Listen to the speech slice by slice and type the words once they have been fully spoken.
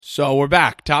So we're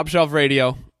back. Top Shelf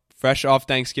Radio, fresh off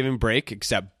Thanksgiving break,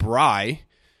 except Bry,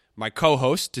 my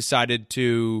co-host, decided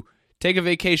to take a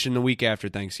vacation the week after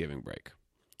Thanksgiving break.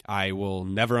 I will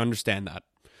never understand that.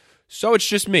 So it's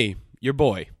just me, your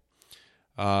boy.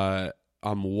 I'm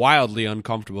wildly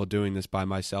uncomfortable doing this by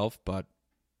myself, but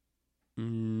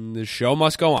the show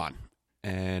must go on.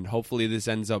 And hopefully this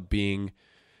ends up being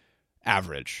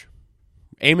average.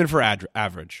 Aiming for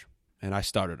average. And I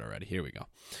started already. Here we go.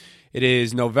 It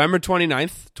is November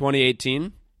 29th,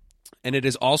 2018, and it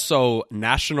is also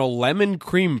National Lemon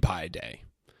Cream Pie Day.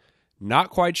 Not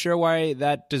quite sure why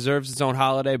that deserves its own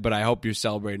holiday, but I hope you're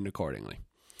celebrating accordingly.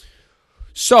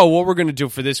 So what we're going to do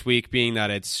for this week, being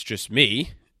that it's just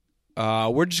me,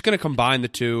 we're just going to combine the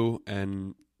two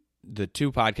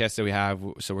podcasts that we have.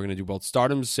 So we're going to do both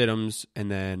Stardoms, Situms,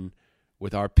 and then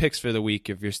with our picks for the week,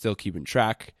 if you're still keeping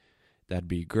track, that'd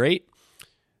be great.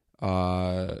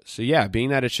 So yeah, being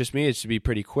that it's just me, it should be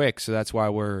pretty quick. So that's why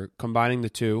we're combining the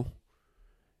two.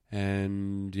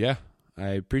 And yeah, I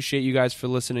appreciate you guys for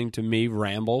listening to me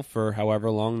ramble for however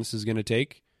long this is going to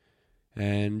take.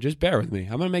 And just bear with me.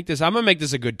 I'm going to make this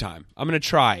a good time. I'm going to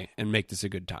try and make this a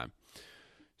good time.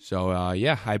 So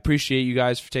yeah, I appreciate you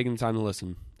guys for taking the time to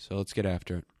listen. So let's get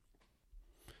after it.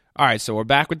 All right, so we're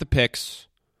back with the picks.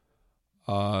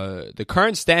 The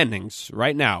current standings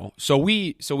right now. So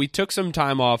we took some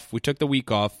time off. We took the week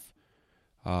off.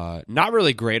 Not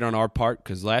really great on our part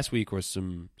because last week was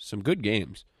some good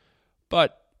games.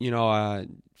 But,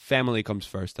 family comes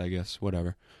first, I guess.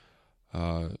 Whatever.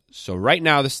 So right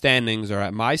now the standings are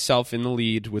at myself in the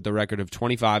lead with a record of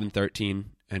 25-13.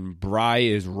 And Bry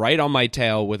is right on my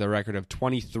tail with a record of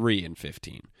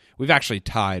 23-15. We've actually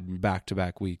tied in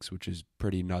back-to-back weeks, which is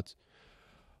pretty nuts.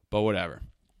 But whatever.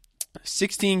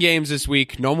 16 games this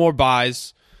week, no more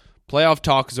buys. Playoff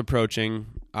talk is approaching.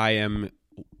 I am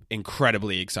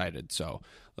incredibly excited. So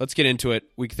let's get into it.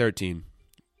 Week 13.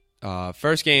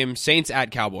 First game, Saints at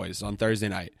Cowboys on Thursday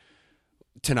night.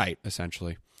 Tonight,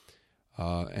 essentially.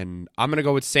 And I'm going to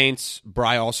go with Saints.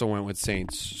 Bry also went with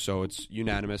Saints, so it's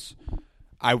unanimous.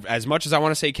 As much as I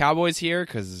want to say Cowboys here,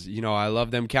 because, I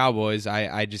love them Cowboys,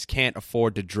 I just can't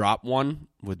afford to drop one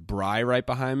with Bry right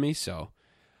behind me, so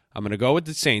I'm going to go with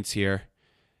the Saints here.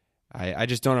 I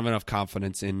just don't have enough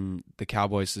confidence in the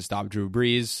Cowboys to stop Drew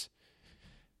Brees.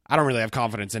 I don't really have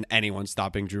confidence in anyone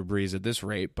stopping Drew Brees at this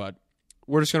rate, but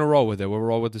we're just going to roll with it. We'll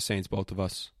roll with the Saints, both of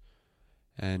us.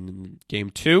 And game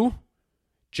 2,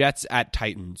 Jets at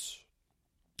Titans.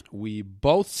 We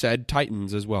both said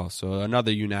Titans as well, so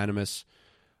another unanimous.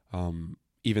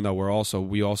 Even though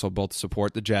we also both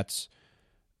support the Jets.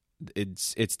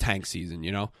 It's tank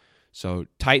season, So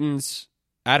Titans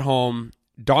at home.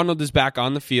 Darnold is back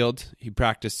on the field. He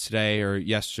practiced today or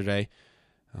yesterday.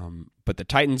 But the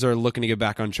Titans are looking to get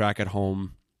back on track at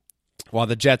home, while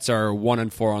the Jets are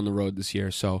 1-4 on the road this year.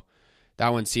 So that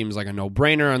one seems like a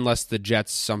no-brainer unless the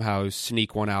Jets somehow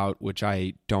sneak one out, which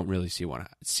I don't really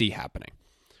see happening.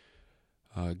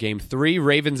 Game 3,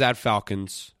 Ravens at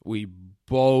Falcons. We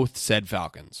both said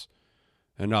Falcons.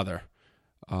 Another.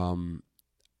 I'm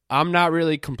not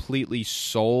really completely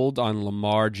sold on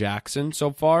Lamar Jackson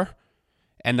so far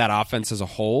and that offense as a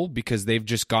whole because they've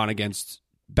just gone against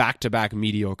back-to-back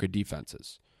mediocre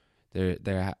defenses.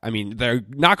 They're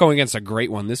not going against a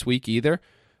great one this week either,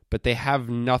 but they have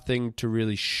nothing to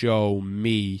really show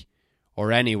me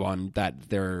or anyone that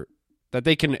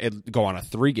they can go on a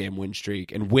 3-game win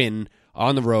streak and win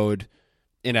on the road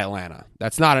in Atlanta.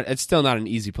 It's still not an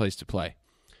easy place to play.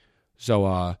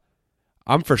 So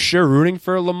I'm for sure rooting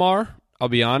for Lamar, I'll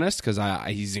be honest, because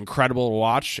he's incredible to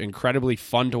watch, incredibly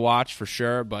fun to watch for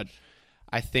sure, but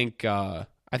I think the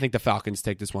Falcons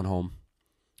take this one home.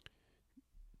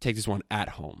 Take this one at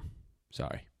home.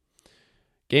 Sorry.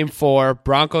 Game 4,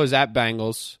 Broncos at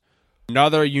Bengals.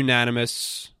 Another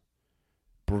unanimous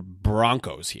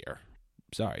Broncos here.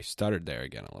 Sorry, stuttered there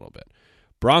again a little bit.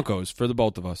 Broncos for the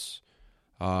both of us.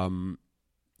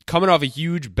 Coming off a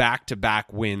huge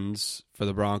back-to-back wins for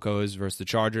the Broncos versus the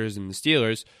Chargers and the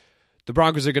Steelers, the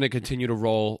Broncos are going to continue to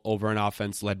roll over an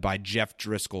offense led by Jeff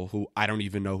Driscoll, who I don't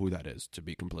even know who that is, to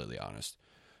be completely honest.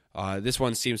 This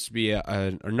one seems to be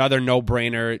another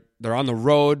no-brainer. They're on the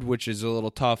road, which is a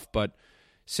little tough, but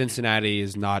Cincinnati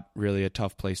is not really a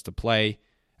tough place to play,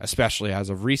 especially as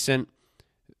of recent,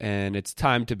 and it's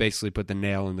time to basically put the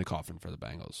nail in the coffin for the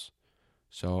Bengals.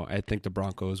 So I think the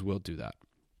Broncos will do that.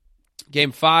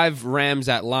 Game 5, Rams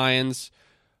at Lions.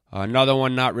 Another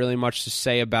one not really much to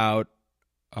say about.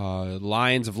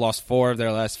 Lions have lost 4 of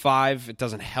their last 5. It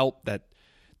doesn't help that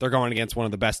they're going against one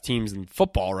of the best teams in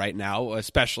football right now,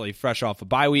 especially fresh off a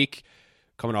bye week,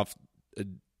 coming off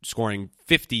scoring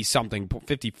 50-something,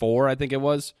 54, I think it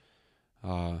was.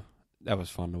 That was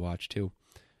fun to watch, too.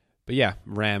 But yeah,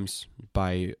 Rams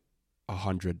by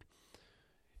 100.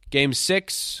 Game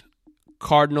 6,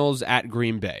 Cardinals at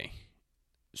Green Bay.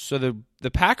 So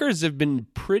the Packers have been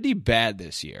pretty bad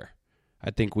this year.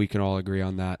 I think we can all agree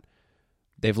on that.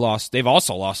 They've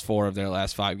also lost 4 of their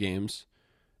last 5 games.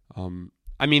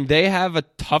 I mean, they have a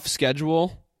tough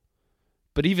schedule,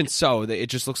 but even so, it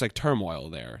just looks like turmoil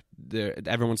there.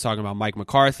 Everyone's talking about Mike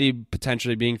McCarthy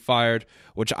potentially being fired,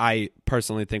 which I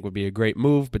personally think would be a great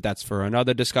move, but that's for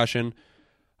another discussion.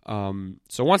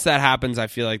 So once that happens, I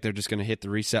feel like they're just going to hit the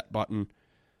reset button.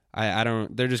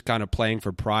 They're just kind of playing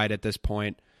for pride at this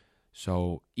point.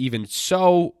 So even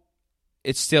so,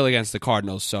 it's still against the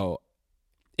Cardinals. So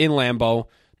in Lambeau,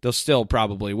 they'll still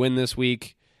probably win this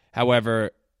week.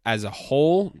 However, as a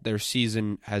whole, their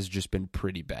season has just been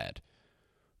pretty bad.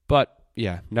 But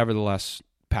yeah, nevertheless,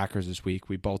 Packers this week.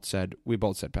 We both said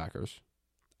Packers.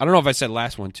 I don't know if I said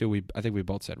last one too. I think we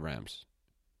both said Rams.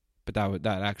 But that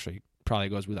actually probably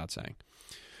goes without saying.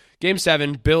 Game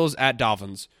 7, Bills at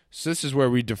Dolphins. So this is where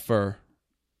we defer.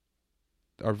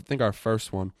 I think our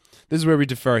first one. This is where we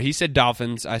defer. He said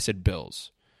Dolphins. I said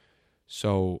Bills.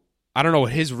 So I don't know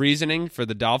what his reasoning for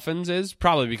the Dolphins is.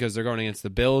 Probably because they're going against the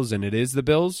Bills, and it is the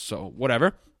Bills. So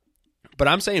whatever. But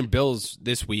I'm saying Bills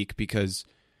this week because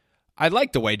I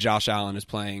like the way Josh Allen is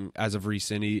playing as of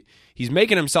recent. He's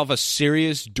making himself a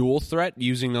serious dual threat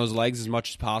using those legs as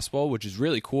much as possible, which is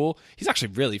really cool. He's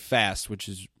actually really fast, which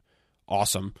is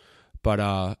awesome.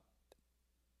 But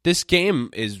this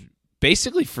game is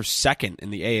basically for second in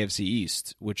the AFC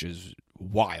East, which is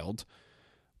wild.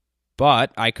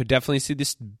 But I could definitely see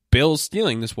this Bills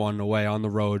stealing this one away on the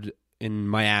road in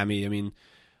Miami. I mean,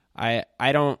 I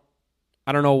don't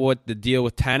know what the deal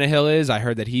with Tannehill is. I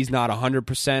heard that he's not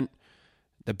 100%.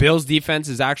 The Bills' defense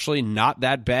is actually not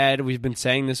that bad. We've been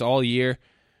saying this all year.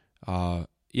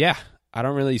 Yeah, I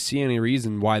don't really see any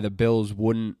reason why the Bills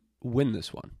wouldn't win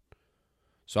this one.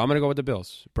 So I'm going to go with the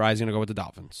Bills. Bry's going to go with the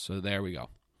Dolphins. So there we go.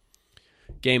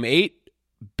 Game 8,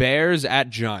 Bears at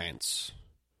Giants.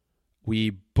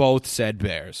 We both said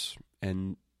Bears,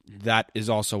 and that is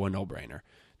also a no-brainer.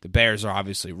 The Bears are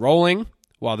obviously rolling,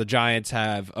 while the Giants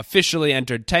have officially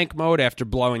entered tank mode after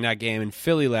blowing that game in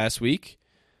Philly last week.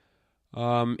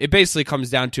 It basically comes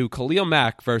down to Khalil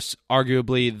Mack versus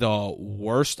arguably the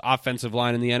worst offensive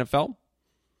line in the NFL.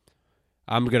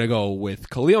 I'm going to go with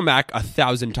Khalil Mack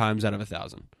 1,000 times out of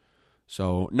 1,000.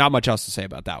 So not much else to say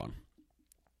about that one.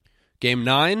 Game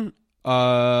 9,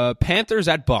 Panthers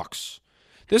at Bucks.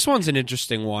 This one's an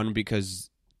interesting one because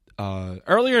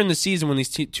earlier in the season when these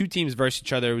two teams versed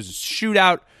each other, it was a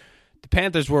shootout. The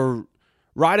Panthers were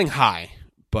riding high,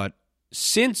 but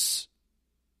since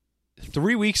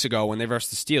 3 weeks ago when they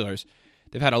versed the Steelers,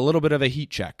 they've had a little bit of a heat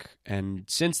check, and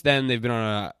since then they've been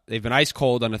ice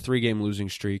cold on a 3-game losing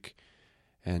streak,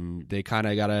 and they kind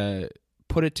of got to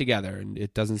put it together, and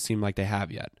it doesn't seem like they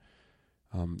have yet.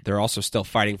 They're also still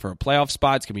fighting for a playoff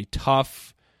spot. It's going to be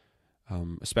tough,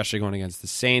 especially going against the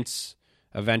Saints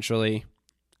eventually.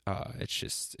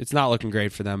 It's not looking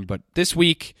great for them. But this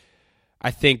week,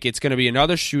 I think it's going to be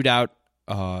another shootout.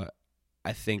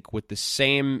 I think with the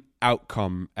same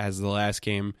outcome as the last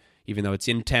game, even though it's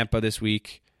in Tampa this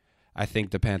week, I think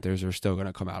the Panthers are still going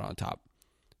to come out on top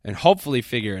and hopefully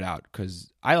figure it out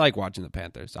because I like watching the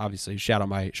Panthers. Obviously, shout out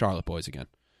my Charlotte boys again.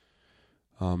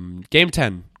 Game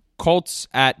 10, Colts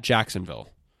at Jacksonville.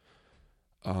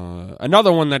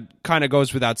 Another one that kind of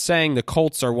goes without saying. The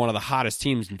Colts are one of the hottest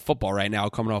teams in football right now,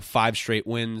 coming off 5 straight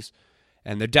wins,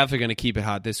 and they're definitely going to keep it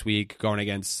hot this week, going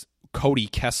against Cody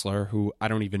Kessler, who I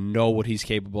don't even know what he's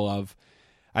capable of.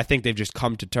 I think they've just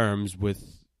come to terms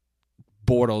with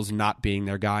Bortles not being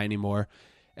their guy anymore,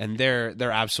 and they're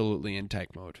absolutely in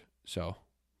tank mode. So,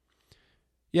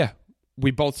 yeah,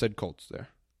 we both said Colts there.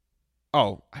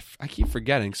 Oh, I keep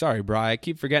forgetting. Sorry, Bri. I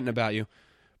keep forgetting about you.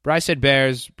 Bri said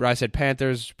Bears. Bri said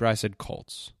Panthers. Bri said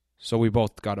Colts. So we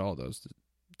both got all those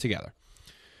together.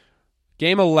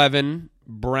 Game 11,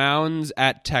 Browns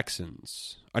at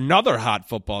Texans. Another hot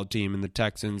football team in the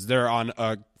Texans. They're on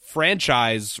a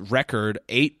franchise record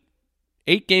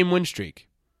 8-game win streak,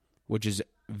 which is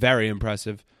very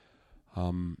impressive.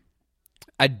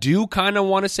 I do kind of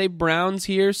want to say Browns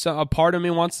here. So a part of me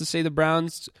wants to say the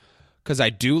Browns because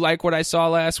I do like what I saw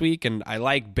last week, and I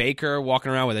like Baker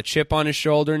walking around with a chip on his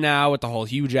shoulder now with the whole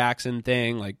Hugh Jackson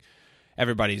thing. Like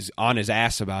everybody's on his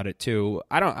ass about it too.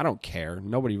 I don't care.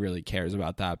 Nobody really cares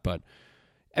about that, but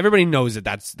everybody knows that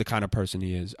that's the kind of person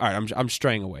he is. All right, I'm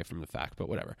straying away from the fact, but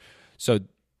whatever. So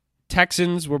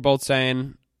Texans, we're both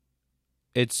saying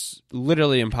it's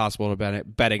literally impossible to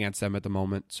bet against them at the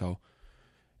moment. So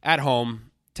At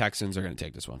home, Texans are going to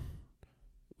take this one.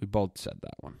 We both said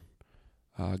that one.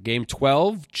 Game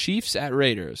 12, Chiefs at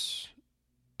Raiders.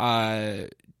 Do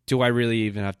I really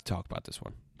even have to talk about this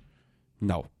one?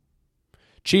 No.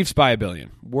 Chiefs by 1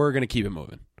 billion. We're going to keep it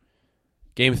moving.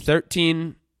 Game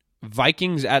 13,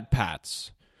 Vikings at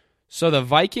Pats. So the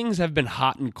Vikings have been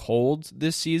hot and cold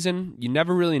this season. You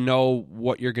never really know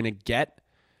what you're going to get.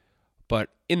 But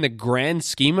in the grand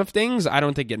scheme of things, I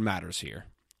don't think it matters here.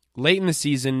 Late in the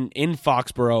season, in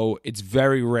Foxborough, it's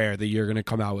very rare that you're going to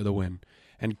come out with a win.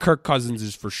 And Kirk Cousins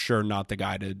is for sure not the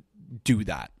guy to do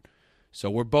that. So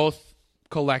we're both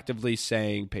collectively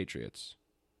saying Patriots.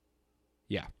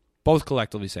 Yeah, both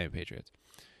collectively saying Patriots.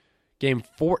 Game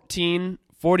 14,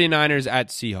 49ers at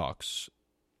Seahawks.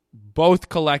 Both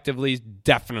collectively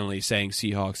definitely saying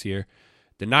Seahawks here.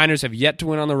 The Niners have yet to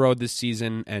win on the road this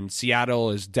season, and Seattle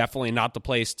is definitely not the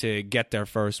place to get their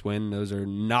first win. Those are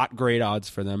not great odds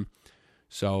for them.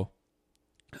 So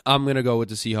I'm going to go with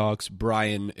the Seahawks.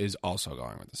 Brian is also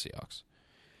going with the Seahawks.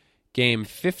 Game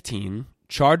 15,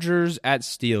 Chargers at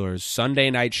Steelers, Sunday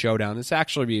night showdown. This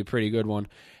actually be a pretty good one.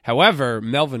 However,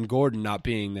 Melvin Gordon not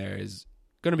being there is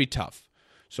going to be tough.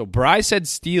 So Bry said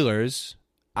Steelers.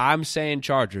 I'm saying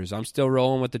Chargers. I'm still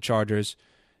rolling with the Chargers.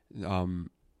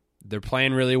 They're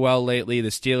playing really well lately. The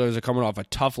Steelers are coming off a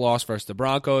tough loss versus the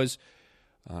Broncos.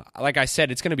 Like I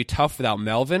said, it's going to be tough without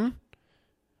Melvin,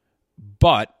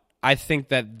 but I think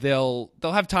that they'll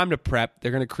have time to prep.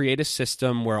 They're going to create a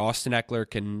system where Austin Eckler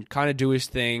can kind of do his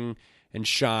thing and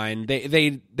shine.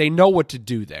 They know what to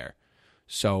do there.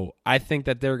 So I think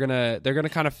that they're gonna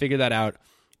kind of figure that out,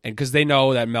 and because they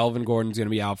know that Melvin Gordon's going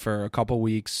to be out for a couple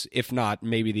weeks, if not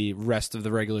maybe the rest of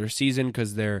the regular season,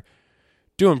 because they're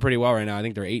doing pretty well right now. I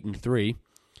think they're 8-3.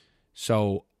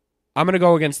 So I'm going to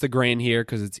go against the grain here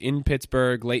because it's in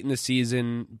Pittsburgh late in the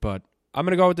season, but I'm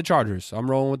going to go with the Chargers. I'm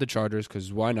rolling with the Chargers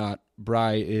because why not?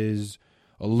 Bry is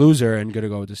a loser and going to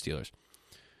go with the Steelers.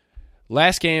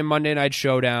 Last game, Monday Night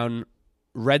Showdown,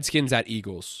 Redskins at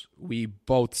Eagles. We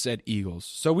both said Eagles.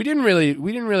 So we didn't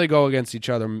really go against each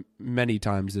other many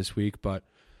times this week, but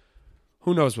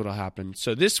who knows what'll happen.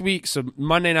 So this week,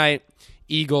 Monday night,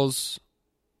 Eagles.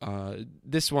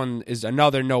 This one is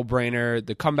another no-brainer.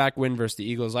 The comeback win versus the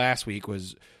Eagles last week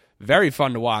was very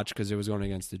fun to watch because it was going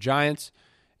against the Giants,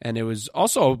 and it was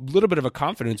also a little bit of a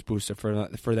confidence booster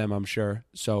for them, I'm sure.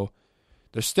 So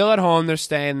they're still at home. They're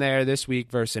staying there this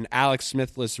week versus an Alex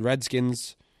Smithless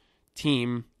Redskins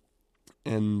team,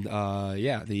 and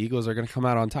the Eagles are going to come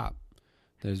out on top.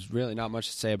 There's really not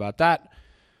much to say about that.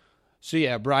 So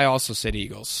yeah, Bry also said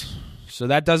Eagles. So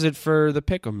that does it for the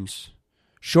pick'ems.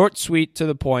 Short, sweet, to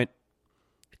the point.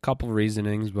 A couple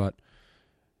reasonings, but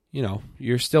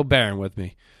you're still bearing with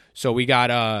me. So we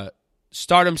got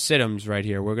stardom situms right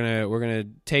here. We're gonna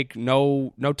take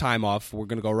no time off. We're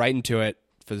gonna go right into it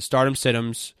for the stardom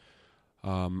situms.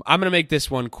 I'm gonna make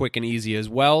this one quick and easy as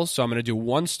well. So I'm gonna do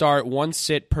one start, one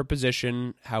sit per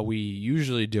position, how we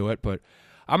usually do it. But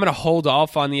I'm gonna hold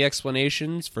off on the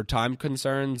explanations for time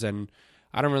concerns, and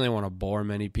I don't really want to bore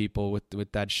many people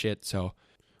with that shit. So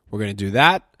we're going to do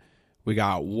that. We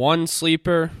got one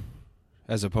sleeper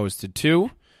as opposed to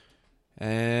two.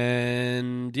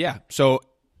 And yeah, so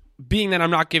being that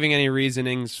I'm not giving any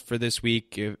reasonings for this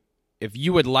week, if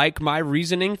you would like my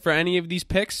reasoning for any of these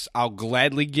picks, I'll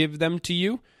gladly give them to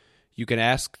you. You can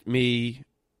ask me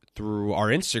through our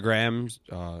Instagrams,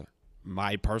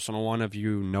 my personal one if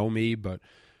you know me, but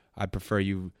I prefer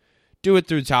you do it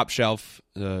through Top Shelf,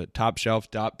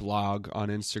 topshelf.blog on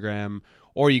Instagram,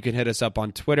 or you can hit us up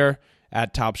on Twitter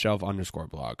at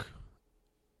topshelf_blog.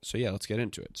 So yeah, let's get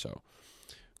into it. So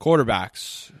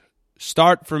quarterbacks.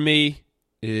 Start for me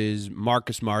is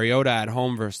Marcus Mariota at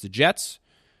home versus the Jets.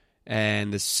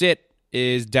 And the sit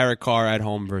is Derek Carr at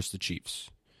home versus the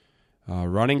Chiefs.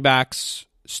 Running backs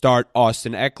start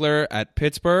Austin Eckler at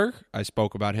Pittsburgh. I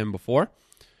spoke about him before.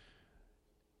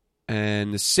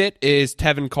 And the sit is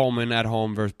Tevin Coleman at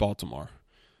home versus Baltimore.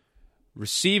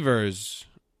 Receivers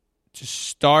to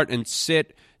start and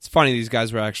sit. It's funny, these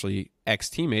guys were actually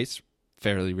ex-teammates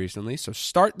fairly recently. So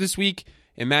start this week,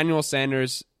 Emmanuel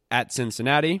Sanders at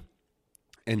Cincinnati.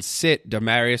 And sit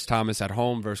Demaryius Thomas at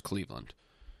home versus Cleveland.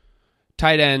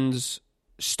 Tight ends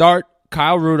start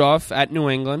Kyle Rudolph at New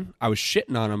England. I was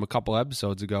shitting on him a couple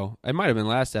episodes ago. It might have been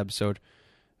last episode.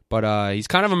 But he's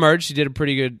kind of emerged. He did a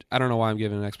pretty good. I don't know why I'm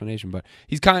giving an explanation, but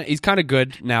he's kind of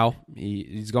good now.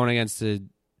 He's going against the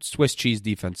Swiss cheese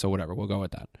defense, so whatever. We'll go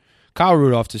with that. Kyle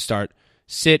Rudolph to start.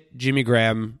 Sit Jimmy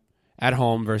Graham at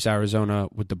home versus Arizona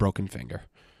with the broken finger.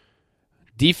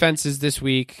 Defenses this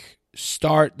week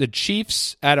start the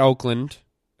Chiefs at Oakland.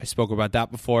 I spoke about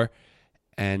that before.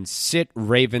 And sit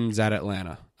Ravens at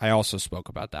Atlanta. I also spoke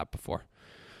about that before.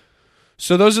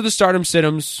 So those are the stardom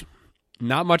situms.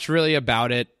 Not much really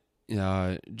about it.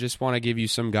 Just want to give you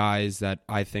some guys that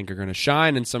I think are going to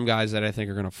shine and some guys that I think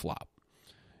are going to flop.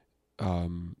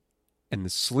 And the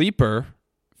sleeper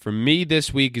for me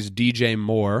this week is DJ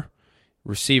Moore,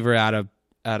 receiver out of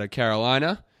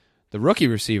Carolina, the rookie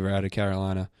receiver out of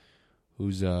Carolina,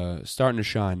 who's starting to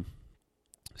shine.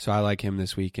 So I like him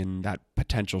this week in that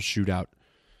potential shootout.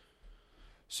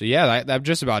 So yeah, that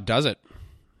just about does it.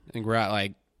 I think we're at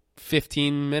like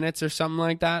 15 minutes or something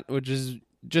like that, which is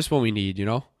just what we need,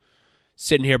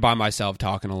 Sitting here by myself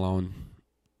talking alone.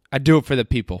 I do it for the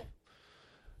people.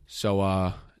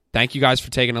 So thank you guys for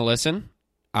taking a listen.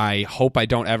 I hope I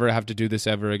don't ever have to do this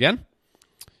ever again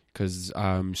because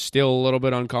I'm still a little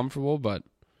bit uncomfortable, but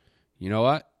you know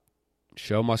what?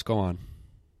 Show must go on.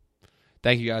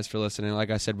 Thank you guys for listening. Like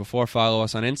I said before, follow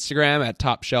us on Instagram at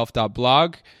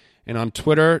topshelf.blog and on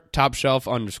Twitter,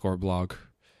 topshelf_blog.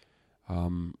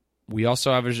 We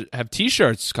also have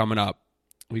T-shirts coming up.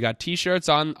 We got T-shirts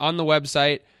on the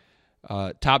website,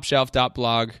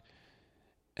 topshelf.blog,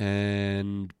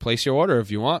 and place your order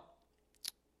if you want.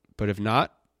 But if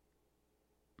not,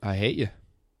 I hate you.